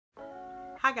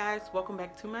Hi guys, welcome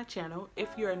back to my channel. If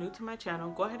you are new to my channel,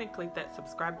 go ahead and click that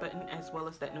subscribe button as well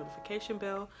as that notification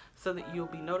bell so that you'll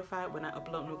be notified when I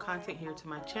upload new content here to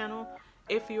my channel.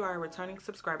 If you are a returning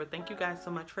subscriber, thank you guys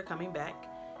so much for coming back.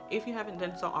 If you haven't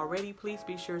done so already, please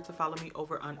be sure to follow me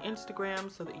over on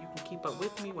Instagram so that you can keep up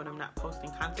with me when I'm not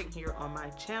posting content here on my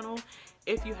channel.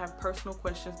 If you have personal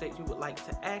questions that you would like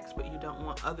to ask but you don't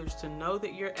want others to know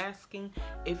that you're asking,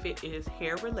 if it is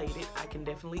hair related, I can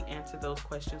definitely answer those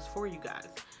questions for you guys.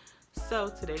 So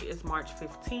today is March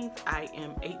 15th. I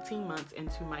am 18 months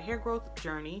into my hair growth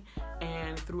journey,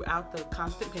 and throughout the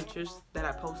constant pictures that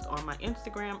I post on my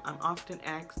Instagram, I'm often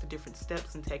asked the different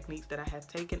steps and techniques that I have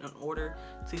taken in order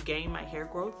to gain my hair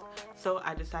growth. So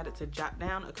I decided to jot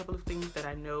down a couple of things that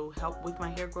I know help with my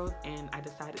hair growth, and I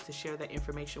decided to share that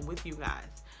information with you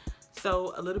guys.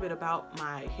 So a little bit about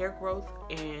my hair growth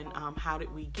and how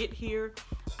did we get here.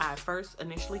 I first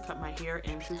initially cut my hair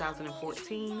in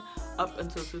 2014 up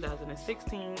until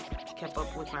 2016, kept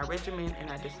up with my regimen, and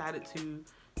I decided to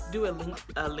do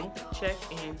a length check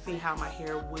and see how my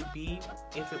hair would be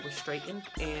if it was straightened,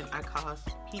 and I caused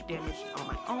heat damage on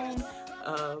my own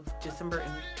of December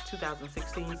in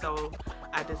 2016. So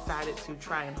I decided to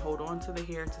try and hold on to the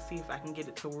hair to see if I can get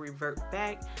it to revert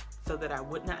back so that I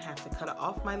would not have to cut it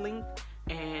off my length.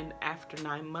 And after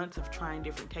 9 months of trying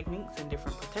different techniques and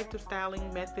different protective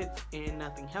styling methods and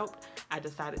nothing helped, I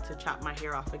decided to chop my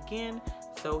hair off again.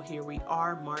 So here we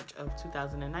are, March of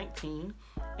 2019,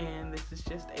 and this is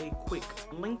just a quick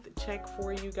length check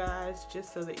for you guys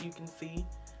just so that you can see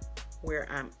where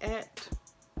I'm at.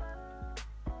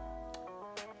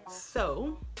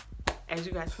 So as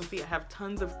you guys can see, I have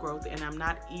tons of growth, and I'm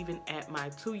not even at my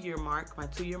 2-year mark. My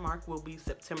 2-year mark will be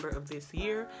September of this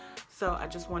year. So I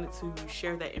just wanted to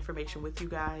share that information with you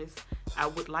guys. I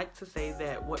would like to say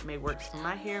that what may work for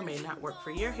my hair may not work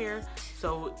for your hair.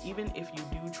 So even if you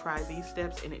do try these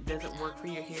steps and it doesn't work for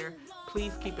your hair,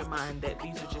 please keep in mind that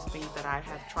these are just things that I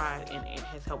have tried and it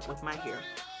has helped with my hair.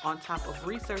 On top of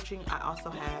researching, I also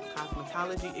have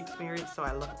cosmetology experience, so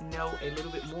I know a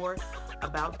little bit more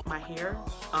about my hair.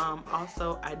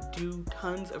 Also, I do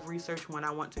tons of research when I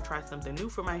want to try something new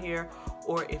for my hair,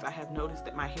 or if I have noticed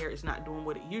that my hair is not doing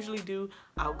what it usually do,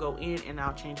 I'll go in and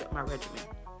I'll change up my regimen.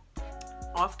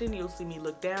 Often you'll see me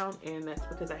look down, and that's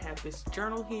because I have this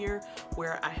journal here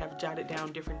where I have jotted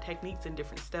down different techniques and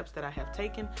different steps that I have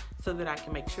taken so that I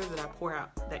can make sure that I pour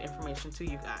out that information to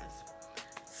you guys.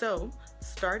 So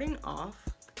starting off,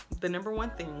 the number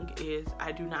one thing is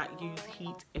I do not use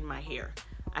heat in my hair.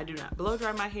 I do not blow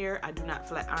dry my hair. I do not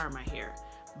flat iron my hair.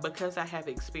 Because I have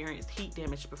experienced heat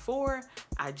damage before,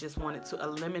 I just wanted to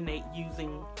eliminate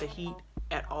using the heat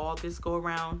at all this go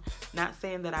around. Not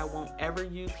saying that I won't ever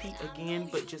use heat again,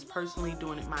 but just personally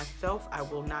doing it myself, I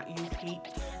will not use heat.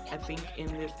 I think in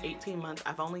this 18 months,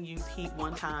 I've only used heat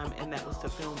one time, and that was to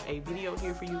film a video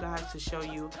here for you guys to show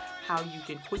you how you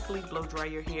can quickly blow dry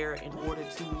your hair in order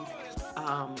to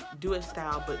do a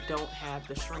style but don't have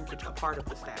the shrinkage a part of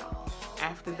the style.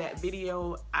 After that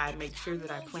video, I make sure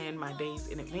that I plan my days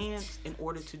in advance in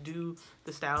order to do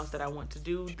the styles that I want to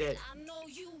do that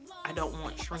I don't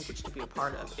want shrinkage to be a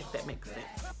part of, if that makes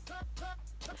sense.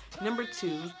 Number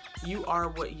 2, you are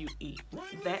what you eat.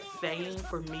 That saying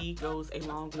for me goes a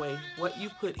long way. What you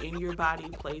put in your body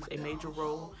plays a major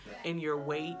role in your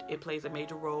weight. It plays a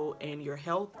major role in your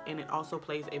health, and it also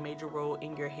plays a major role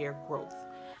in your hair growth.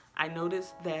 I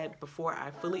noticed that before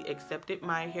I fully accepted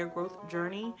my hair growth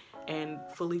journey and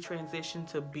fully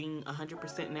transitioned to being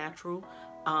 100% natural,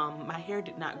 my hair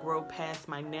did not grow past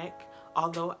my neck.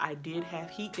 Although I did have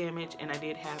heat damage and I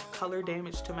did have color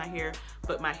damage to my hair,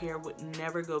 but my hair would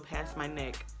never go past my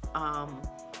neck.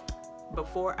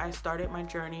 Before I started my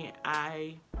journey,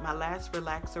 my last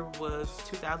relaxer was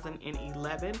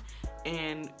 2011,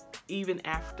 and even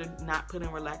after not putting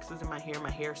relaxers in my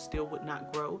hair still would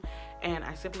not grow, and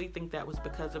I simply think that was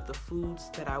because of the foods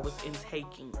that I was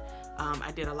intaking.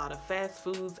 I did a lot of fast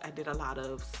foods, I did a lot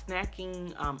of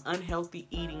snacking, unhealthy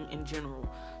eating in general.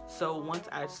 So once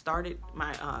I started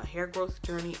my hair growth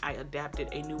journey, I adapted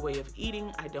a new way of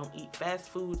eating. I don't eat fast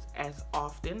foods as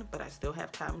often, but I still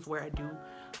have times where I do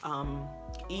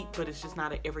eat, but it's just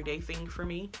not an everyday thing for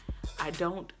me. I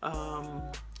don't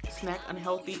snack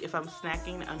unhealthy. If I'm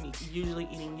snacking, I'm usually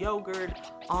eating yogurt,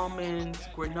 almonds,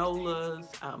 granolas,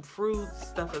 fruits,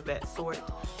 stuff of that sort.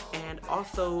 And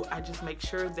also I just make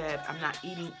sure that I'm not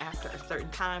eating after a certain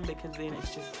time, because then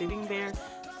it's just sitting there.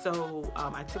 So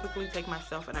I typically take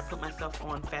myself and I put myself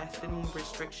on fasting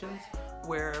restrictions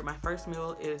where my first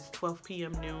meal is 12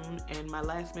 p.m. noon and my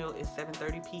last meal is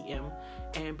 7:30 p.m.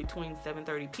 And between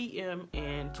 7:30 p.m.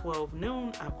 and 12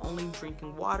 noon, I'm only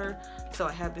drinking water. So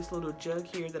I have this little jug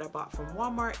here that I bought from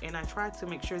Walmart, and I try to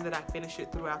make sure that I finish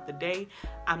it throughout the day.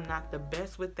 I'm not the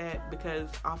best with that because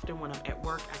often when I'm at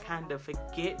work, I kind of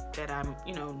forget that I'm,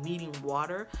 needing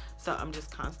water. So I'm just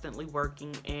constantly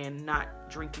working and not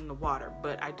drinking the water.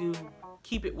 But I do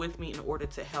keep it with me in order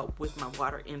to help with my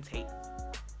water intake.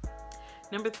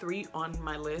 Number 3 on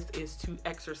my list is to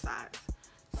exercise.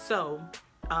 So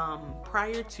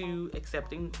prior to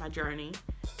accepting my journey,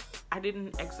 I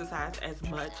didn't exercise as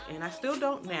much, and I still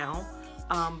don't now,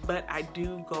 but I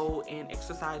do go and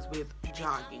exercise with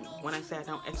jogging. When I say I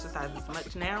don't exercise as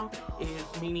much now,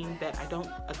 is meaning that I don't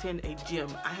attend a gym.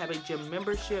 I have a gym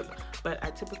membership, but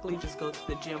I typically just go to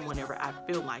the gym whenever I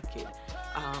feel like it.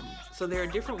 So there are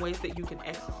different ways that you can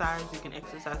exercise. You can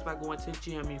exercise by going to the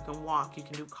gym, you can walk, you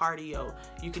can do cardio,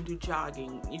 you can do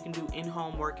jogging, you can do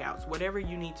in-home workouts. Whatever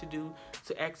you need to do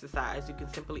to exercise, you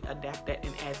can simply adapt that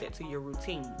and add that to your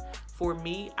routine. For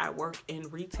me, I work in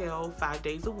retail 5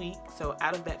 days a week. So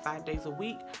out of that 5 days a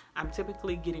week, I'm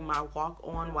typically getting my walk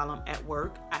on while I'm at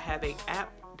work. I have an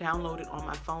app downloaded on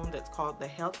my phone that's called the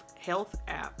Health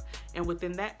app, and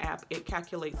within that app it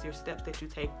calculates your steps that you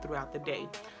take throughout the day.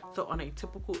 So on a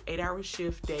typical 8-hour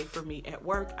shift day for me at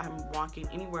work, I'm walking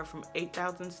anywhere from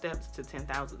 8,000 steps to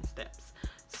 10,000 steps.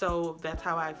 So that's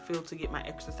how I feel to get my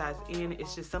exercise in.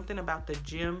 It's just something about the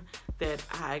gym that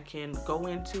I can go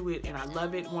into it and I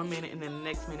love it one minute and then the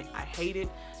next minute I hate it.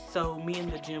 So me and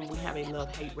the gym, we have a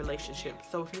love-hate relationship.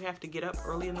 So if you have to get up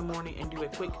early in the morning and do a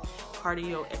quick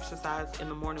cardio exercise in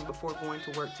the morning before going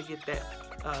to work to get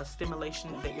that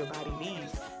stimulation that your body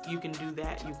needs, you can do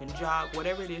that. You can jog,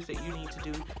 whatever it is that you need to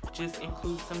do, just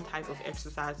include some type of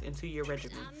exercise into your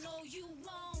regimen.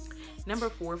 Number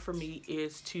 4 for me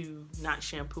is to not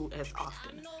shampoo as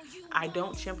often. I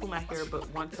don't shampoo my hair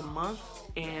but once a month,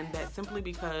 and that's simply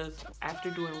because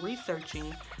after doing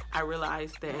researching, I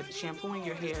realized that shampooing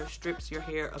your hair strips your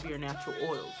hair of your natural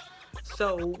oils.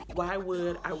 So why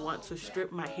would I want to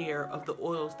strip my hair of the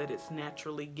oils that it's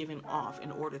naturally giving off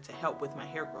in order to help with my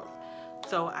hair growth?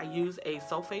 So I use a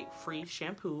sulfate-free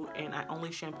shampoo, and I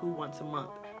only shampoo once a month.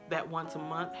 That once a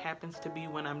month happens to be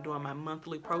when I'm doing my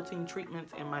monthly protein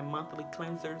treatments and my monthly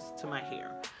cleansers to my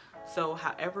hair. So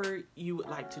however you would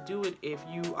like to do it, if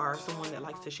you are someone that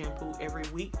likes to shampoo every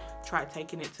week, try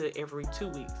taking it to every 2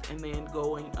 weeks and then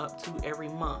going up to every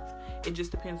month. It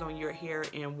just depends on your hair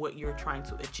and what you're trying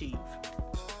to achieve.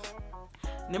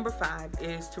 Number 5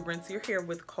 is to rinse your hair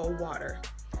with cold water.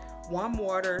 Warm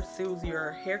water seals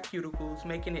your hair cuticles,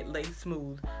 making it lay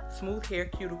smooth. Smooth hair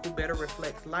cuticle better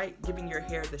reflects light, giving your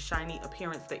hair the shiny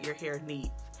appearance that your hair needs.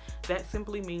 That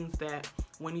simply means that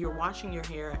when you're washing your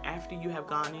hair, after you have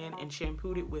gone in and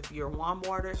shampooed it with your warm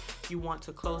water, you want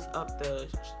to close up the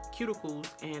cuticles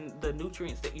and the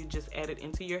nutrients that you just added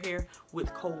into your hair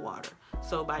with cold water.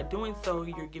 So by doing so,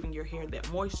 you're giving your hair that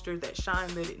moisture, that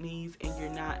shine that it needs, and you're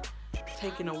not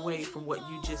taking away from what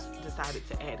you just decided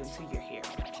to add into your hair.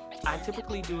 I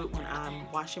typically do it when I'm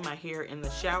washing my hair in the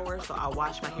shower, so I'll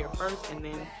wash my hair first and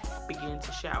then begin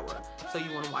to shower. So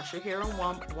you want to wash your hair in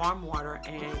warm water,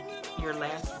 and your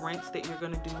last rinse that you're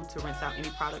going to do to rinse out any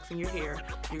products in your hair,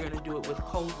 you're going to do it with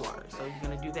cold water. So you're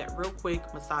going to do that real quick,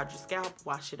 massage your scalp,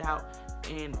 wash it out,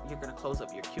 and you're going to close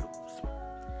up your cuticles.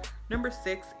 Number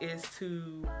 6 is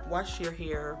to wash your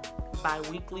hair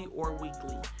bi-weekly or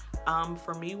weekly.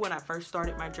 For me, when I first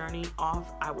started my journey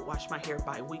off, I would wash my hair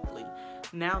bi-weekly.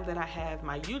 Now that I have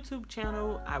my YouTube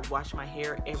channel, I wash my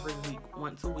hair every week,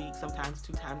 once a week, sometimes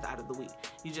 2 times out of the week.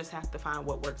 You just have to find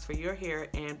what works for your hair,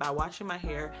 and by washing my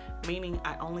hair, meaning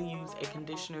I only use a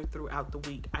conditioner throughout the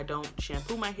week. I don't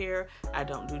shampoo my hair, I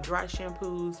don't do dry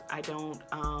shampoos, I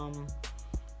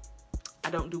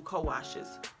don't do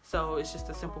co-washes. So it's just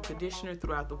a simple conditioner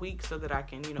throughout the week so that I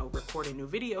can, record a new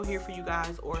video here for you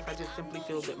guys, or if I just simply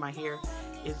feel that my hair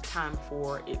is time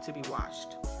for it to be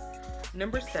washed.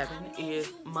 Number 7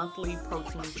 is monthly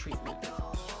protein treatments.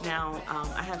 Now,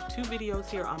 I have 2 videos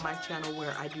here on my channel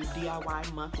where I do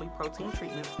DIY monthly protein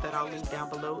treatments that I'll link down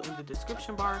below in the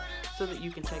description bar so that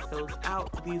you can check those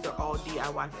out. These are all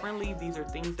DIY friendly. These are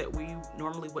things that we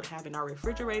normally would have in our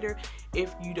refrigerator.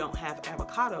 If you don't have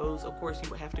avocados, of course, you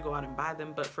would have to go out and buy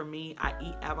them. But for me, I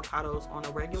eat avocados on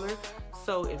a regular.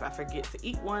 So if I forget to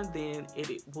eat one, then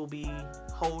it will be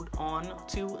hold on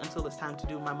to until it's time to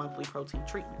do my monthly protein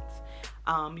treatments.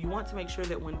 You want to make sure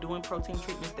that when doing protein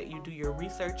treatments that you do your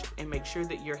research and make sure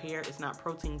that your hair is not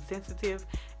protein sensitive,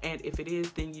 and if it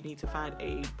is, then you need to find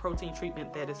a protein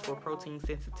treatment that is for protein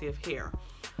sensitive hair.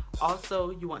 Also,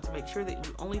 you want to make sure that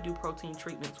you only do protein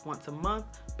treatments once a month,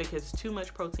 because too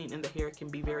much protein in the hair can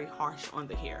be very harsh on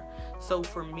the hair. So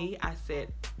for me, I set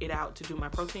it out to do my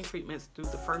protein treatments through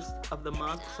the 1st of the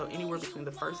month. So anywhere between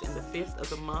the 1st and the 5th of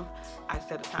the month, I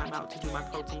set a time out to do my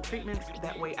protein treatments.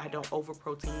 That way I don't over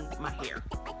protein my hair.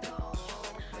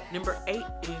 Number 8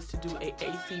 is to do a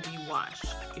ACV wash.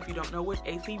 If you don't know what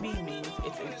ACV means,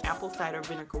 it's an apple cider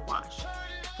vinegar wash.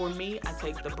 For me, I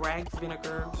take the Bragg's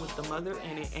vinegar with the mother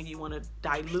in it, and you want to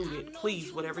dilute it.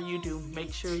 Please, whatever you do,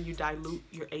 make sure you dilute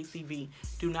your ACV.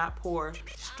 Do not pour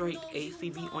straight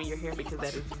ACV on your hair, because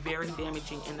that is very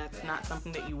damaging, and that's not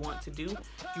something that you want to do.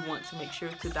 You want to make sure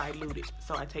to dilute it.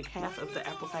 So I take half of the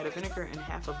apple cider vinegar and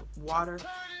half of water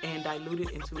and dilute it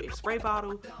into a spray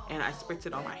bottle, and I spritz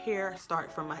it on my hair,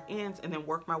 start from my ends, and then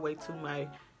work my way to my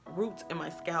roots and my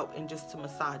scalp, and just to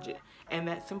massage it. And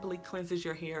that simply cleanses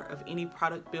your hair of any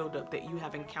product buildup that you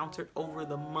have encountered over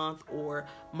the month or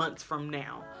months from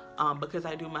now. Because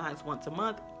I do mine once a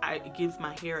month, it gives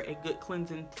my hair a good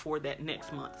cleansing for that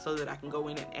next month, so that I can go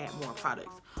in and add more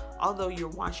products. Although you're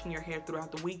washing your hair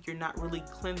throughout the week, you're not really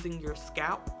cleansing your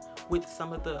scalp with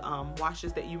some of the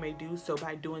washes that you may do. So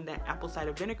by doing that apple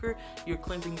cider vinegar, you're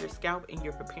cleansing your scalp and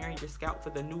you're preparing your scalp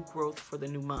for the new growth for the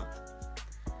new month.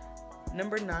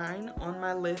 Number 9 on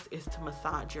my list is to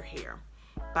massage your hair.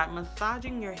 By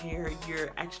massaging your hair,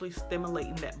 you're actually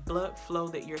stimulating that blood flow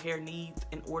that your hair needs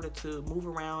in order to move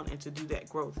around and to do that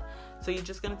growth. So you're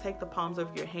just going to take the palms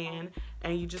of your hand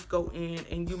and you just go in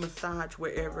and you massage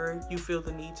wherever you feel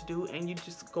the need to do, and you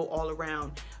just go all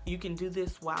around. You can do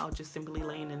this while just simply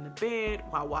laying in the bed,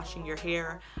 while washing your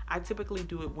hair. I typically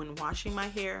do it when washing my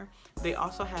hair. They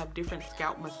also have different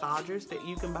scalp massagers that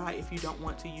you can buy if you don't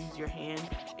want to use your hand,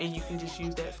 and you can just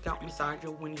use that scalp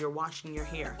massager when you're washing your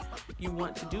hair. You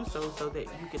want to do so that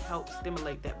you can help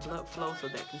stimulate that blood flow, so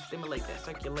that can stimulate that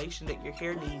circulation that your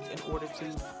hair needs in order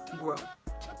to grow.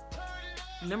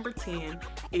 Number 10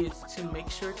 is to make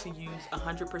sure to use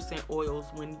 100% oils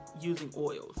when using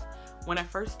oils. When I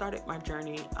first started my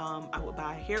journey, I would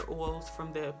buy hair oils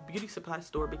from the beauty supply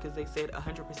store because they said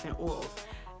 100% oils.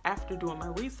 After doing my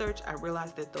research, I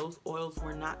realized that those oils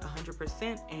were not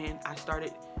 100%, and I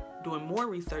started doing more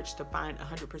research to find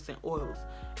 100% oils,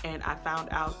 and I found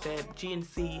out that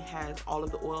GNC has all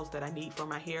of the oils that I need for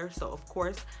my hair. So of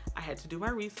course I had to do my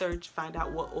research, find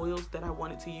out what oils that I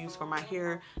wanted to use for my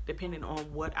hair depending on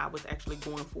what I was actually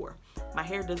going for. My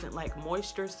hair doesn't like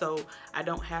moisture, so I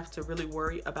don't have to really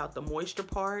worry about the moisture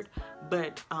part,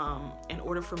 but in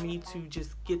order for me to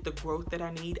just get the growth that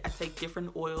I need, I take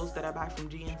different oils that I buy from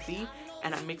GNC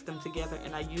and I mix them together,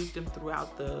 and I use them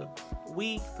throughout the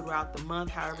week, throughout the month,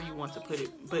 however you want to put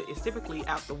it, but it's typically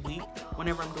out the week.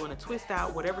 Whenever I'm doing a twist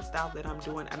out, whatever style that I'm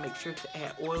doing, I make sure to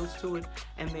add oils to it.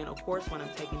 And then of course when I'm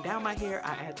taking down my hair,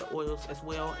 I add the oils as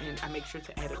well, and I make sure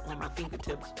to add it on my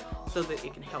fingertips so that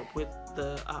it can help with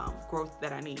the growth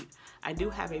that I need. I do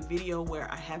have a video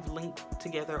where I have linked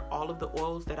together all of the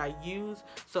oils that I use,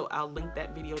 so I'll link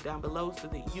that video down below so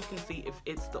that you can see if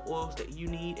it's the oils that you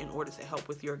need in order to help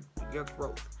with your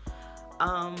growth.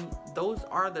 Those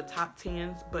are the top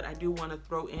 10s, but I do want to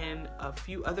throw in a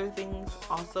few other things.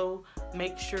 Also,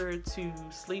 make sure to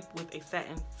sleep with a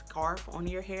satin scarf on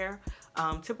your hair.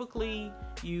 Typically,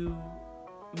 you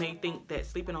may think that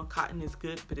sleeping on cotton is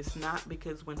good, but it's not,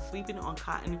 because when sleeping on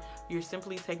cotton, you're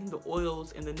simply taking the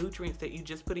oils and the nutrients that you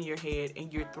just put in your head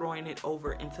and you're throwing it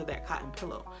over into that cotton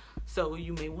pillow. So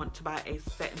you may want to buy a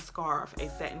satin scarf, a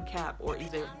satin cap, or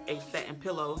either a satin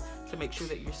pillow to make sure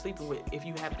that you're sleeping with. If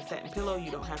you have the satin pillow, you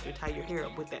don't have to tie your hair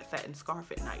up with that satin scarf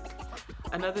at night.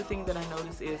 Another thing that I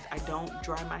notice is I don't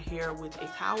dry my hair with a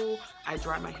towel. I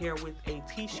dry my hair with a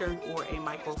t-shirt or a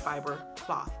microfiber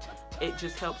cloth. It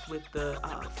just helps with the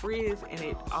frizz, and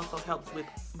it also helps with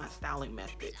my styling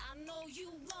method.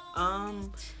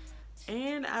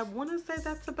 And I want to say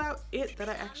that's about it that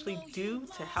I actually do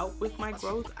to help with my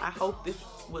growth. I hope this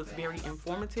was very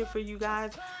informative for you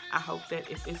guys. I hope that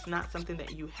if it's not something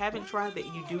that you haven't tried, that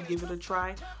you do give it a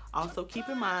try. Also keep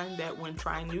in mind that when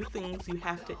trying new things, you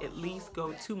have to at least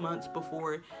go 2 months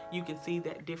before you can see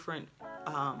that difference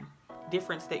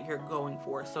that you're going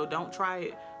for. So don't try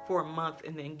it for a month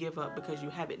and then give up because you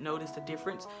haven't noticed a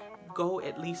difference. Go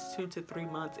at least 2 to 3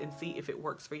 months and see if it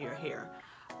works for your hair.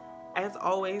 As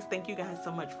always, thank you guys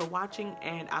so much for watching,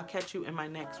 and I'll catch you in my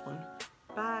next one.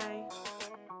 Bye.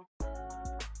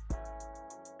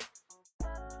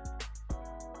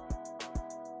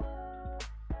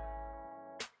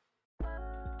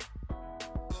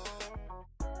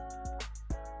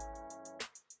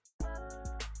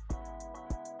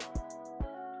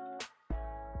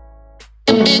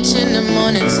 Bitch in the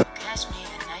mornings, catch me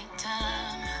at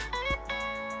nighttime.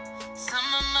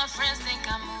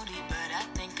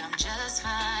 just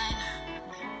fine.